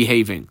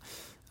behaving.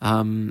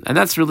 And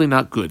that's really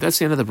not good. That's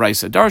the end of the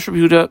brisa. Darash Rabbi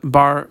Yehuda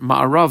bar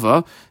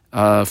Ma'arava,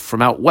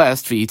 from out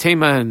west,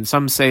 V'yitema, and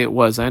some say it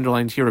was, I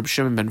underlined here, Reb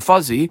Shimon ben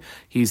Fuzzy.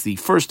 He's the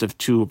first of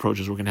 2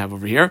 approaches we're going to have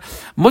over here.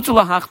 Mutar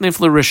lahachnif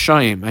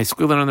l'rishayim. I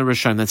squealed it on the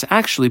rishayim. That's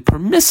actually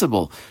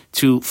permissible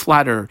to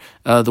flatter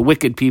the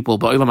wicked people,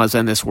 ba'olam hazeh,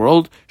 in this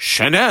world.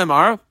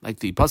 Shenemar, like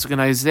the pasuk in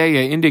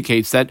Isaiah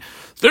indicates, that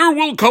there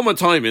will come a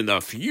time in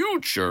the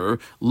future,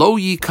 lo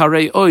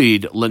yikarei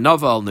oid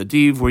lenaval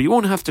nadiv, where you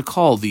won't have to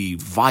call the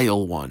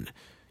vile one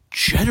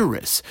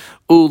generous.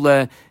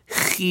 Ule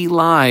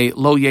chilai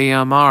lo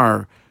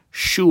yeyamar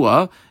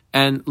shua,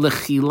 and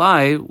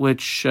lechilai,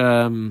 which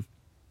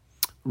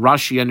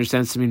Rashi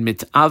understands to mean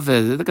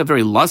mitaveh, like a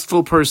very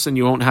lustful person.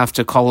 You won't have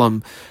to call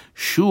him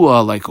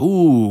shua, like,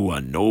 ooh,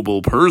 a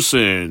noble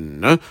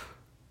person.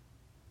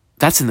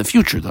 That's in the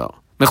future, though.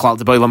 Mechlal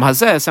de'ba'olam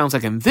hazeh sounds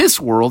like in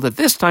this world, at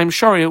this time,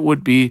 Sharia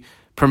would be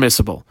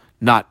permissible,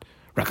 not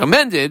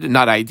recommended,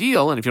 not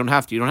ideal, and if you don't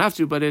have to, you don't have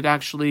to, but it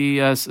actually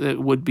it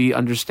would be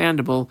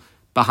understandable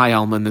Bahai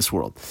Alma in this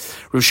world.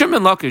 Rav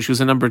Shimon Lakish,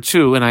 who's a number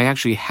 2, and I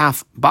actually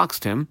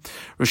half-boxed him.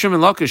 Rav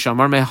Shimon Lakish,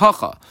 Amar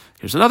Mehacha.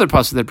 Here's another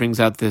pasuk that brings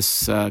out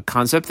this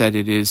concept that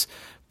it is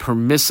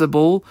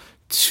permissible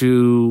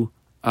to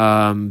be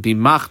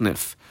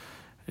machnif,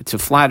 to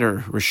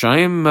flatter.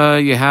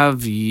 Rishayim, you have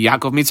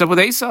Yaakov meets up with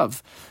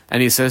Esav,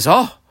 and he says,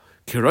 oh,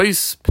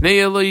 Kirois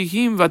Pnei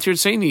Elohim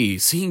Vatirtzeni,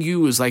 seeing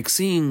you is like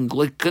seeing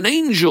like an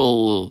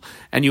angel,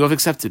 and you have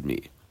accepted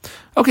me.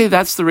 Okay,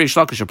 that's the Reish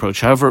Lakish approach.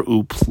 However,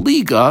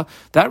 Upliga,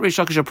 that Reish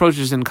Lakish approach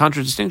is in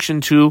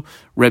contradistinction to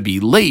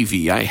Rebbe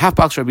Levi. I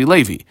half-box Rebbe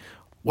Levi.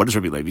 What does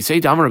Rebbe Levi say?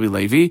 Damar Rebbe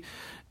Levi.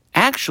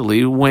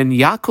 Actually, when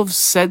Yaakov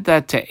said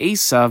that to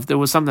Esav, there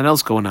was something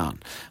else going on.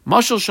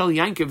 Mashal shel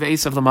Yankiv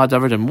Esav l'ma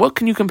davardim. What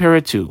can you compare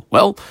it to?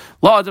 Well,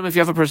 la adam, if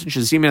you have a person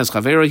shezimin as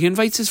chavera, he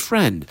invites his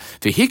friend.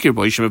 V'hikir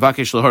bo yishem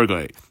mevakesh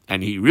lehargoi,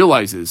 and he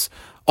realizes,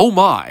 oh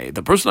my,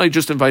 the person I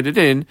just invited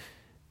in,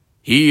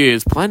 he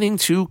is planning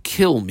to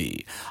kill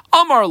me.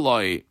 Amar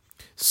loi.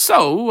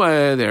 So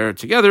they're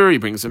together. He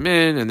brings him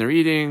in, and they're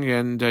eating,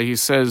 and he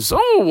says,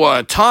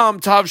 "Oh, Tom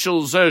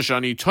Tavshil Zesh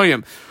ani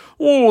toyim."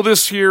 Oh,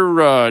 this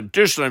here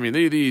dish, I mean,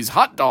 these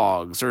hot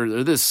dogs,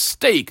 or this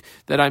steak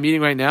that I'm eating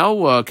right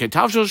now,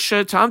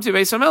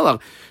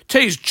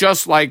 tastes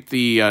just like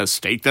the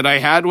steak that I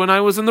had when I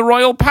was in the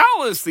royal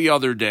palace the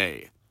other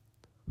day.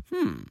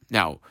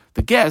 Now,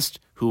 the guest,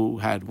 who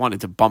had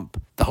wanted to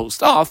bump the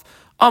host off,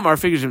 Amar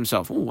figures to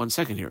himself, oh, 1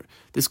 second here.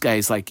 This guy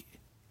is like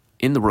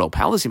in the royal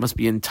palace. He must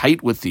be in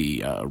tight with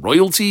the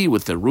royalty,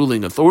 with the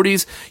ruling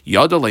authorities.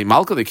 Yada le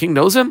Malka, the king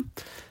knows him.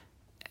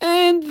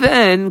 And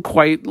then,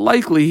 quite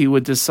likely, he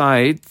would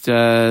decide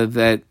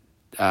that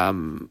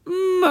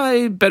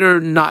I better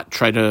not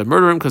try to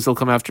murder him because they'll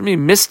come after me.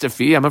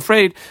 Mistafi, I'm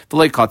afraid.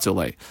 V'lei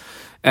katzolei.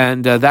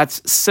 And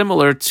that's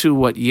similar to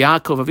what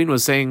Yaakov Avinu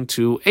was saying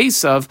to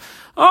Esav.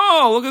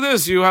 Oh, look at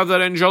this. You have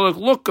that angelic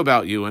look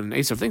about you. And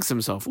Esav thinks to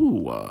himself,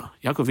 Yaakov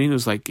Avinu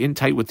is like in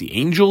tight with the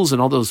angels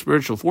and all those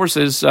spiritual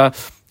forces.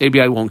 Maybe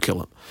I won't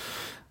kill him.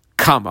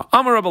 Kama.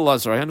 Amar Rabbi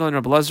Lazar. I underline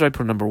Rabbi Lazar. I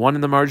put number 1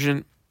 in the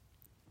margin.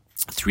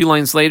 3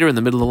 lines later, in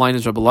the middle of the line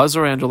is Rebbe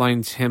Lazar. I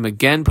underlined him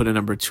again, put a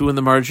number 2 in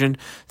the margin.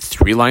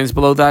 3 lines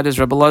below that is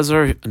Rebbe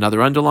Lazar,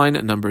 another underline,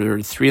 a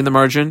number 3 in the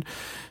margin.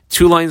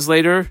 2 lines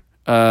later,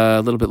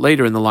 a little bit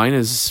later in the line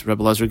is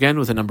Rebbe Lazar again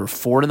with a number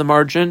 4 in the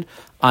margin.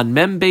 On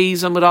Mem Beis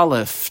Amud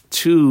Aleph,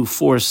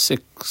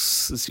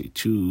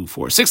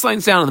 6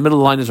 lines down in the middle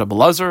of the line is Rebbe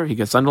Lazar. He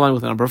gets underlined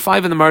with a number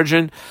 5 in the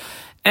margin.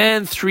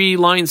 And 3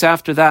 lines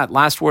after that,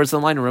 last words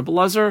in the line of Rebbe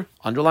Lazar,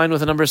 underlined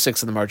with a number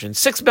 6 in the margin.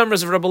 6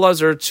 members of Rebbe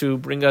Lazar to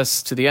bring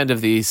us to the end of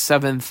the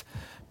 7th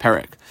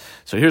parak.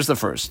 So here's the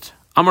first.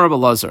 Amar Rebbe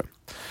Lazar.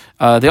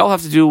 They all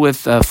have to do with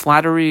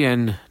flattery,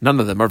 and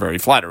none of them are very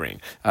flattering.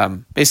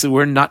 Basically,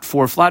 we're not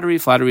for flattery.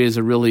 Flattery is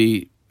a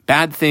really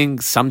bad thing.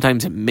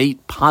 Sometimes it may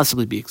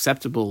possibly be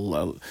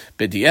acceptable,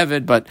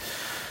 b'di'evid, but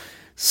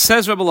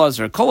says Rebbe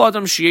Lazar, Kol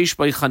Adam sheyesh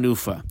by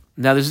chanufa.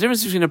 Now, there's a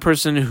difference between a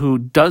person who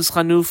does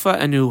chanufa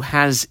and who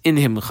has in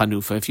him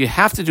chanufa. If you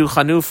have to do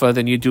chanufa,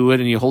 then you do it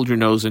and you hold your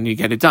nose and you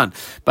get it done.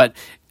 But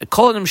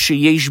Kol Adam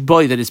sheyesh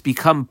boy, that has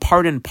become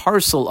part and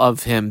parcel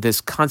of him,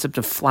 this concept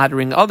of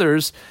flattering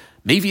others,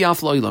 Mevi af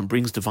lo'ilam,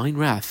 brings divine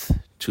wrath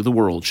to the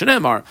world.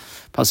 Shenemar,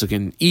 pasuk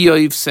in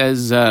Eov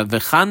says,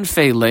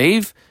 V'chanfei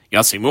leiv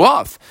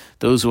yasimu af.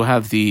 Those who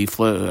have the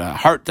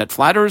heart that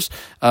flatters,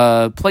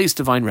 place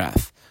divine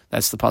wrath.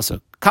 That's the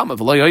pasuk.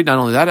 Not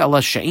only that,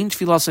 Allah she'ein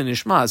tfilas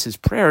nishmas, his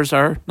prayers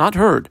are not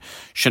heard.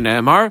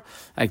 Shenemar,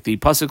 like the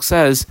pasuk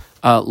says,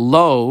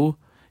 lo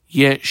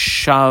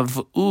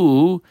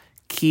yeshavu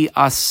ki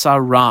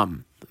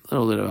asaram. A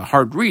little bit of a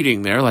hard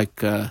reading there,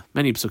 like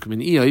many psukim in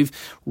Eov.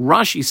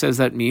 Rashi says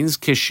that means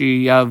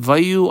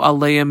kishiyavayu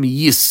aleim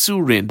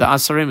yisurim. The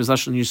asarim is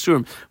lashon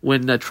yisurim.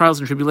 When trials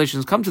and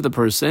tribulations come to the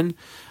person,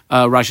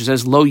 Rashi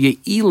says lo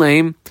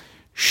ye'ilem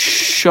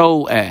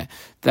sho'eh,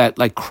 that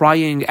like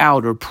crying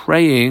out or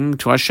praying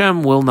to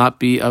Hashem will not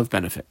be of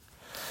benefit.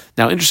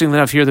 Now, interestingly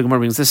enough, here the Gemara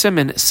brings the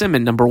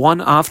Siman, number 1,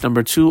 Af,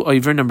 number 2,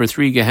 Oiver, number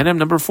 3, Gehenim,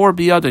 number 4,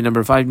 Biyadoi,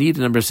 number 5, Nid,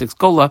 number 6,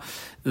 Gola.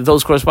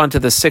 Those correspond to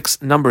the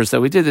 6 numbers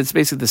that we did. It's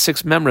basically the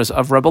 6 members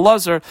of Rebbe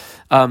Lazar,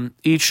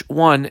 each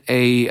one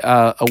a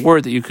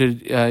word that you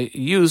could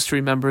use to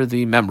remember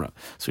the memra.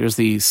 So here's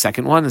the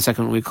second one. The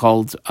second one we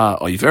called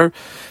Oiver.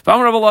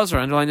 V'am Rebbe Lazar,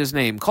 underline his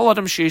name. Kol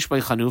Adam Sheish by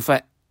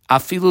Chanufa,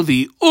 Afilu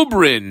the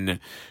Ubrin,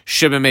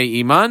 Shebemei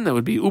Iman, that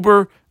would be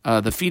Uber,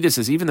 the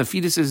fetuses, even the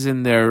fetuses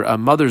in their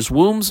mother's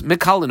wombs,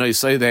 Mikalinoy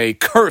say they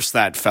curse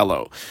that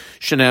fellow.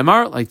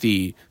 Shenemar, like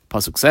the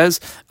pasuk says,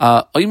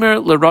 Omer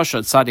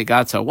lerasha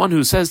tzadigata, one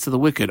who says to the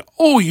wicked,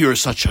 oh, you're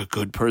such a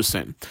good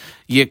person.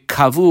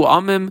 Yekavu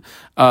amim,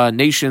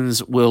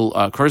 nations will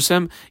curse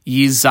him.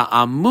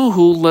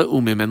 Yiza'amuhu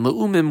le'umim, and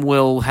le'umim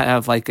will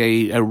have like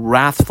a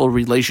wrathful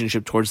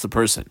relationship towards the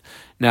person.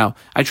 Now,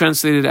 I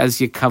translated as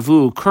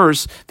Yekavu,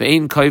 curse, the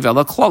ein kaiv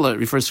ela klala, it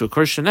refers to a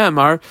curse,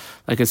 shenemar,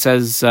 like it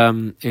says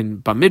in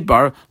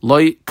Bamidbar,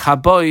 loy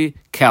kaboy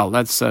kel,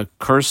 that's a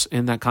curse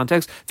in that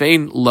context.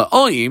 Ve'ein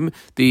la'oim,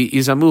 the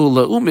izamuhu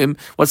le'umim,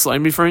 what's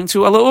la'im referring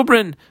to? Ala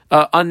ubrin,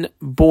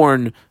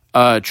 unborn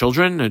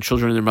children in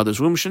their mother's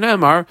womb.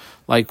 Shenemar,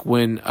 like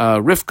when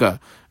Rivka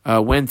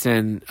went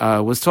and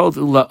was told,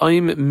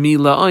 La'im mi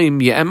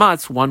la'im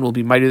ye'ematz, one will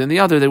be mightier than the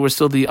other. They were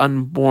still the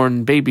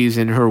unborn babies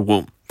in her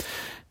womb.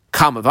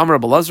 Kamav Amar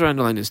Belazar,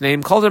 underline his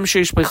name, called him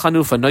Sheish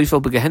Bechanufa,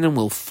 Neifel Begehenim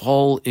will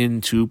fall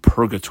into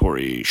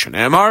purgatory.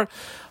 Shenemar,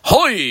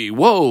 hoi,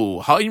 whoa,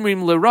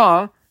 ha'imrim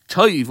lera,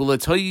 Taiv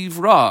u'letaiv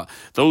ra.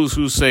 Those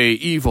who say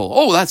evil,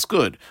 oh, that's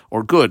good,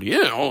 or good,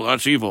 yeah, oh,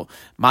 that's evil.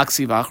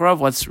 Maksi v'achrav,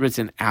 what's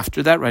written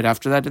after that, right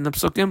after that in the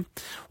psukim?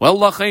 Well,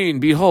 lachain,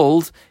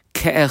 behold,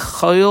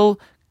 ke'echoil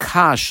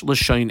kash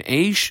l'shayin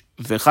eish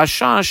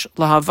v'chashash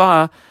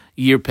lahava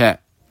yirpeh.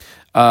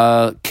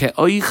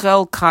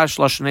 Ke'oichel kash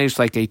l'shayin eish,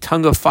 like a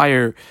tongue of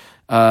fire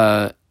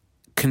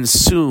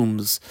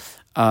consumes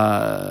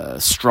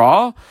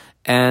straw,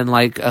 and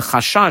like a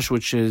chashash,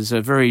 which is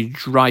a very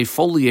dry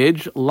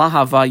foliage,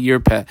 lahava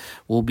yirpeh,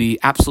 will be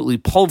absolutely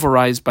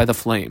pulverized by the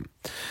flame.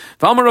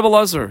 V'amar Rebbe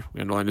Elazar,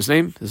 we underline his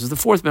name, this is the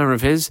fourth member of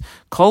his,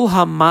 kol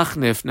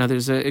hamachnif. Now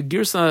there's a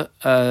girsa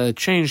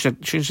change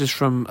that changes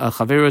from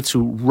chavera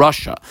to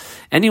Russia.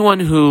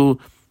 Anyone who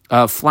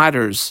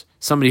flatters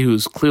somebody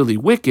who's clearly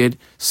wicked,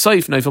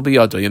 saif neifel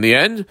biyado, in the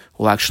end,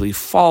 will actually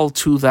fall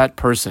to that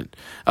person.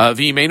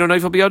 V'yimeino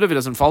neifel biyado, if it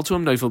doesn't fall to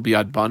him, neifel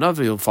biyad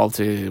banav, he'll fall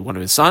to one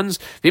of his sons.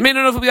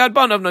 V'yimeino neifel biyad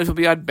banav, neifel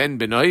biyad ben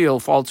benoi, he'll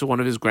fall to one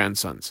of his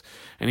grandsons.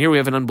 And here we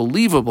have an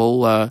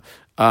unbelievable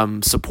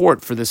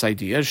support for this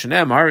idea.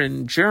 Shenemar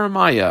in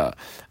Jeremiah,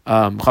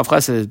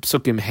 Chavchas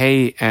Psukim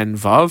Hey and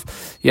Vav,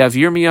 you have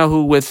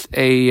Yirmiyahu with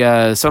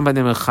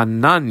somebody named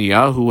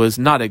Hananiah, who was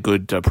not a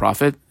good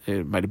prophet.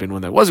 It might have been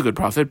one that was a good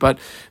prophet, but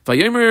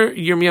Vayomer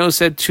Yirmiyahu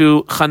said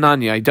to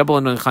Hananiah, I double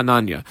on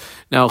Hananiah.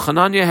 Now,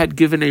 Hananiah had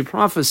given a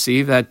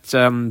prophecy that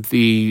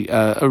the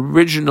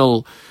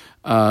original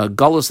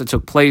galus that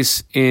took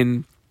place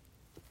in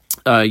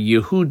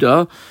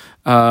Yehuda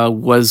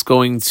was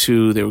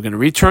they were going to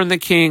return the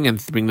king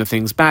and bring the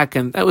things back,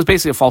 and that was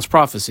basically a false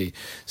prophecy.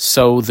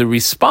 So the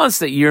response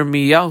that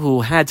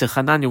Yirmiyahu had to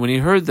Hananiah when he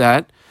heard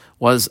that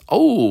was,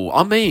 oh,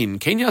 Amen,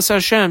 Ken Yas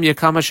Hashem,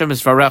 Yekam Hashem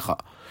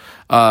Esvarecha.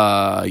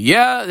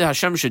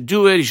 Hashem should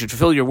do it, he should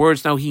fulfill your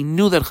words. Now, he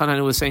knew that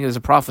Hananiah was saying it as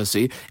a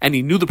prophecy, and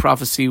he knew the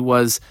prophecy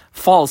was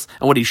false,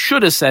 and what he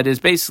should have said is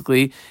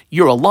basically,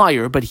 you're a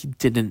liar, but he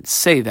didn't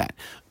say that.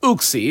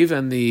 Uksiv,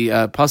 and the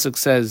pasuk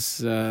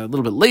says a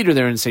little bit later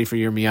there in Sefer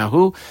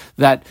Yirmiyahu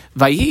that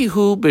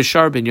Vayihu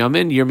Bishar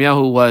Binyamin,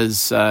 Yirmiyahu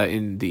was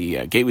in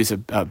the gateways of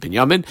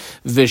Binyamin,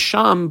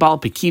 Visham Bal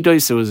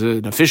Pekidos, there was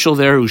an official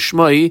there,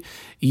 Ushmai,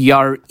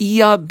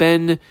 Yar'iyah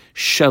ben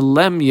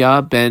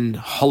Shalemya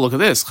ben, oh, look at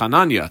this,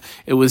 Hananiah.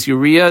 It was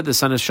Uriah, the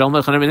son of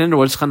Shelma, in other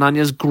words,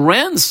 Hananiah's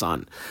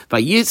grandson.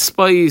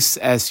 Vayitzbais,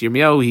 as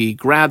Yirmiyahu, he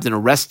grabbed and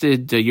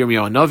arrested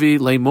Yirmiyahu Navi,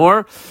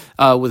 Lamor,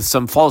 with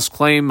some false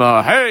claim,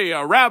 hey,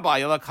 Rabbi,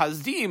 you're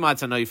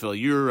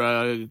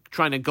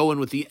trying to go in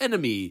with the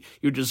enemy.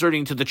 You're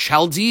deserting to the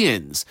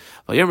Chaldeans.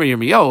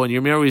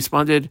 Yirmiyahu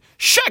responded,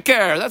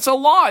 Sheker, that's a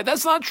lie.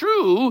 That's not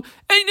true.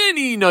 I'm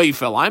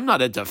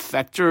not a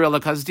defector,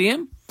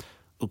 Elakazdim.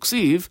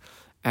 Uksiv,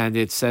 and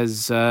it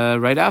says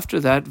right after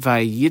that,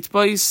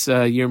 Vayitbais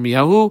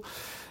Yirmiyahu.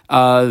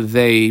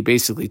 They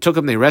basically took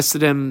him, they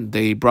arrested him,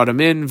 they brought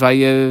him in,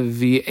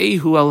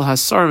 Vayevi'ehu el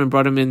Hasarim, and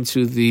brought him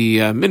into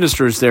the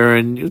ministers there,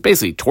 and he was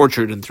basically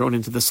tortured and thrown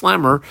into the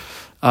slammer.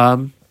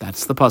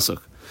 That's the pasuk.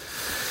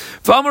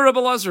 V'amar Rebbe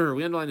Elazar,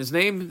 we underline his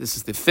name, this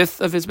is the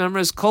fifth of his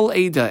members, Kol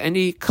Eda,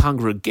 any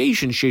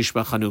congregation sheish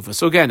b'chanufa.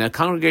 So again, a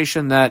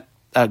congregation that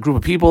a group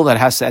of people that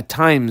has to at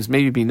times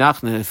maybe be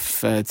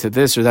nachnif to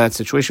this or that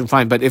situation,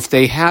 fine. But if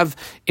they have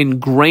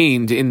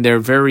ingrained in their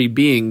very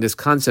being this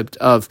concept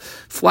of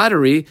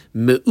flattery,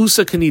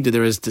 me'usa kanida,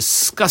 they're as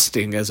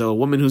disgusting as a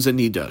woman who's a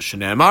nida.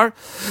 Shenemar,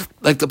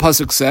 like the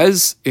pasuk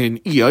says in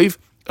Iyov,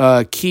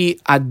 ki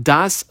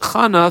adas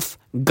chanaf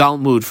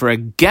galmud, for a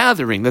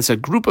gathering, that's a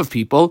group of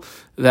people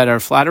that are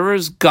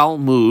flatterers,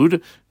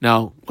 galmud.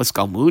 Now, what's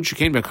galmud?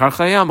 Shekain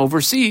bekarchayam,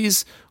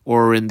 overseas,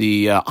 or in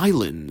the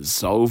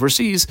islands,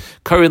 overseas.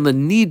 Karin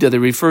Nida, they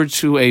refer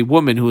to a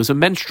woman who is a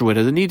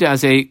menstruator, the Nida,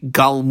 as a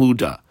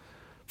galmuda.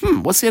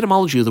 What's the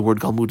etymology of the word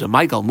galmuda?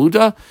 My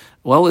galmuda?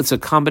 Well, it's a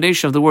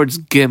combination of the words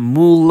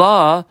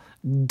gemula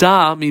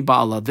da mi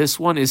ba'ala. This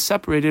one is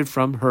separated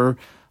from her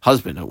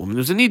husband. A woman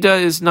who's a Nida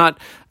is not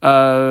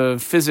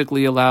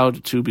physically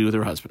allowed to be with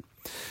her husband.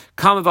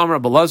 Kamav Amar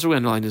Rebbe Elazar, we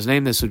underline his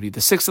name. This would be the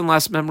sixth and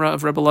last member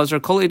of Rebbe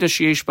Elazar. Kol Eda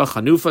sheyesh ba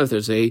chanufa. If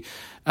there's a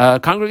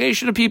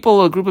congregation of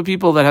people, a group of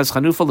people that has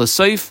chanufa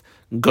l'seif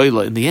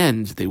goyla, in the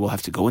end they will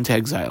have to go into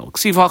exile.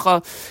 Ksiv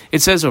hacha.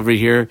 It says over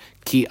here,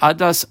 ki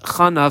adas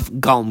chanaf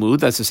galmud.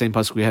 That's the same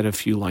pasuk we had a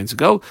few lines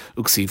ago.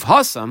 Uksiv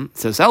hasam, it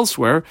says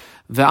elsewhere,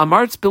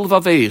 ve'amartz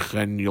bilvaveich,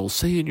 and you'll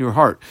say in your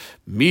heart,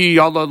 mi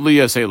yalad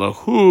liyasela,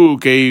 who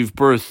gave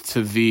birth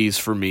to these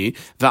for me?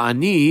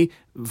 Ve'ani,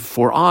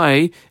 for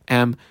I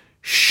am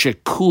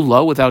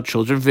Shekula, without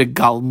children,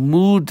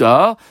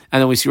 Vigalmuda,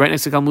 and then we see right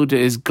next to Galmuda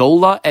is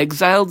Gola,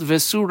 exiled,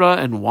 Vesura,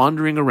 and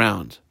wandering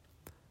around.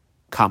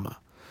 Kama.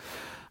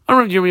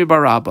 Amram Yirmiyah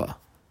Barabba.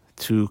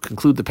 to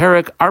conclude the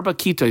parak, Arba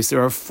Kitos,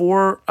 there are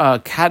 4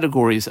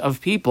 categories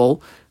of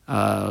people.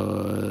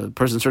 A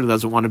person certainly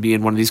doesn't want to be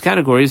in one of these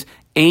categories.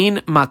 Ein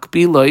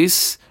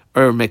makbilois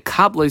or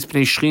mekablois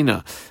pnei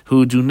shchina,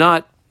 who do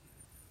not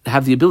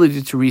have the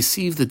ability to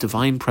receive the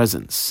divine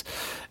presence.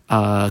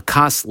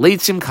 Kas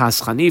leitzim,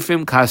 kas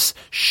chanifim, kas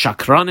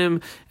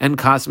shakranim, and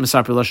kas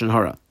mesapir lashon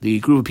hara. The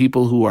group of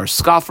people who are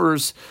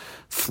scoffers,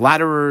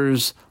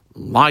 flatterers,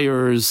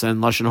 liars,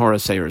 and lashon hara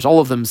sayers. All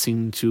of them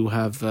seem to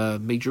have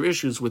major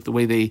issues with the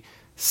way they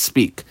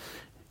speak.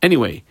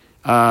 Anyway,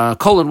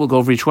 Colin will go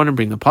over each one and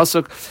bring the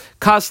pasuk.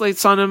 Kas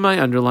leitzanim, I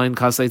underline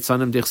kas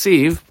leitzanim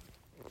dichsiv.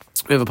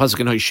 We have a pasuk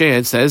in Hosea.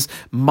 It says,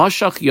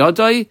 Mashach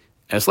yadai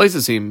es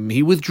leitzim.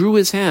 He withdrew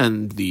his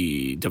hand,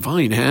 the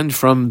divine hand,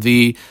 from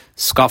the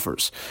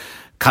scoffers.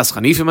 Kas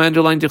chanifim, I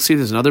underline dichsiv.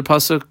 There's another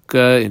pasuk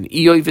in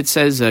Eoiv. It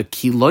says,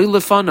 Kiloi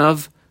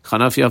lefanav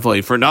chanaf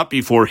yavoy. For not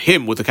before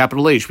him, with a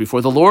capital H,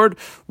 before the Lord,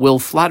 will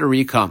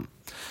flattery come.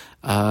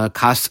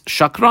 Kas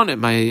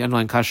shakranim, I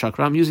underline kas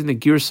shakram. I'm using the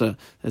girsa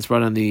that's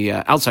brought on the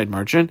outside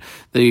margin.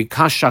 The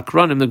kas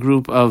shakranim, the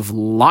group of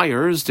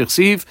liars,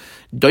 dichsiv,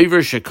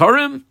 doiver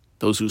shekarim,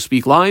 those who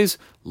speak lies,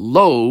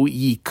 lo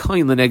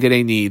yikain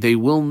lenegedeni, they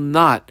will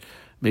not,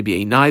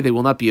 maybe they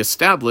will not be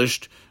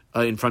established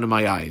in front of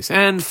my eyes.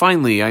 And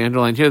finally, I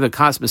underlined here the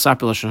kas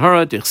mesapir lashon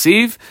hara,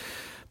 dichsiv,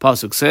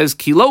 pasuk says,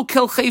 Kilo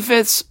kel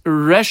chayfetz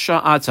resha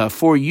ata,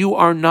 for you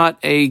are not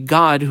a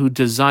God who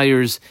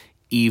desires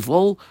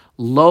evil.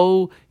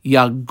 Lo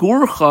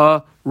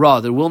yagurcha ra,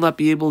 there will not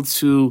be able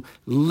to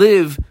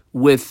live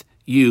with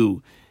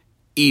you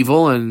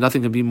evil, and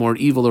nothing can be more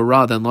evil or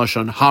ra than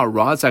lashon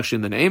hara. It's actually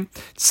in the name.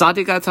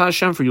 Tzadik ata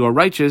Hashem, for you are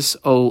righteous,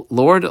 O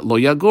Lord. Lo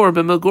yagur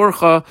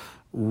b'megurcha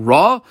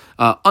ra,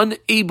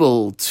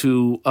 unable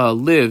to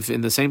live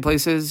in the same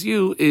place as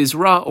you is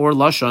ra or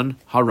lashon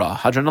hara.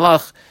 Hadran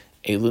alach,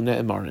 elu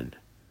ne'emarin.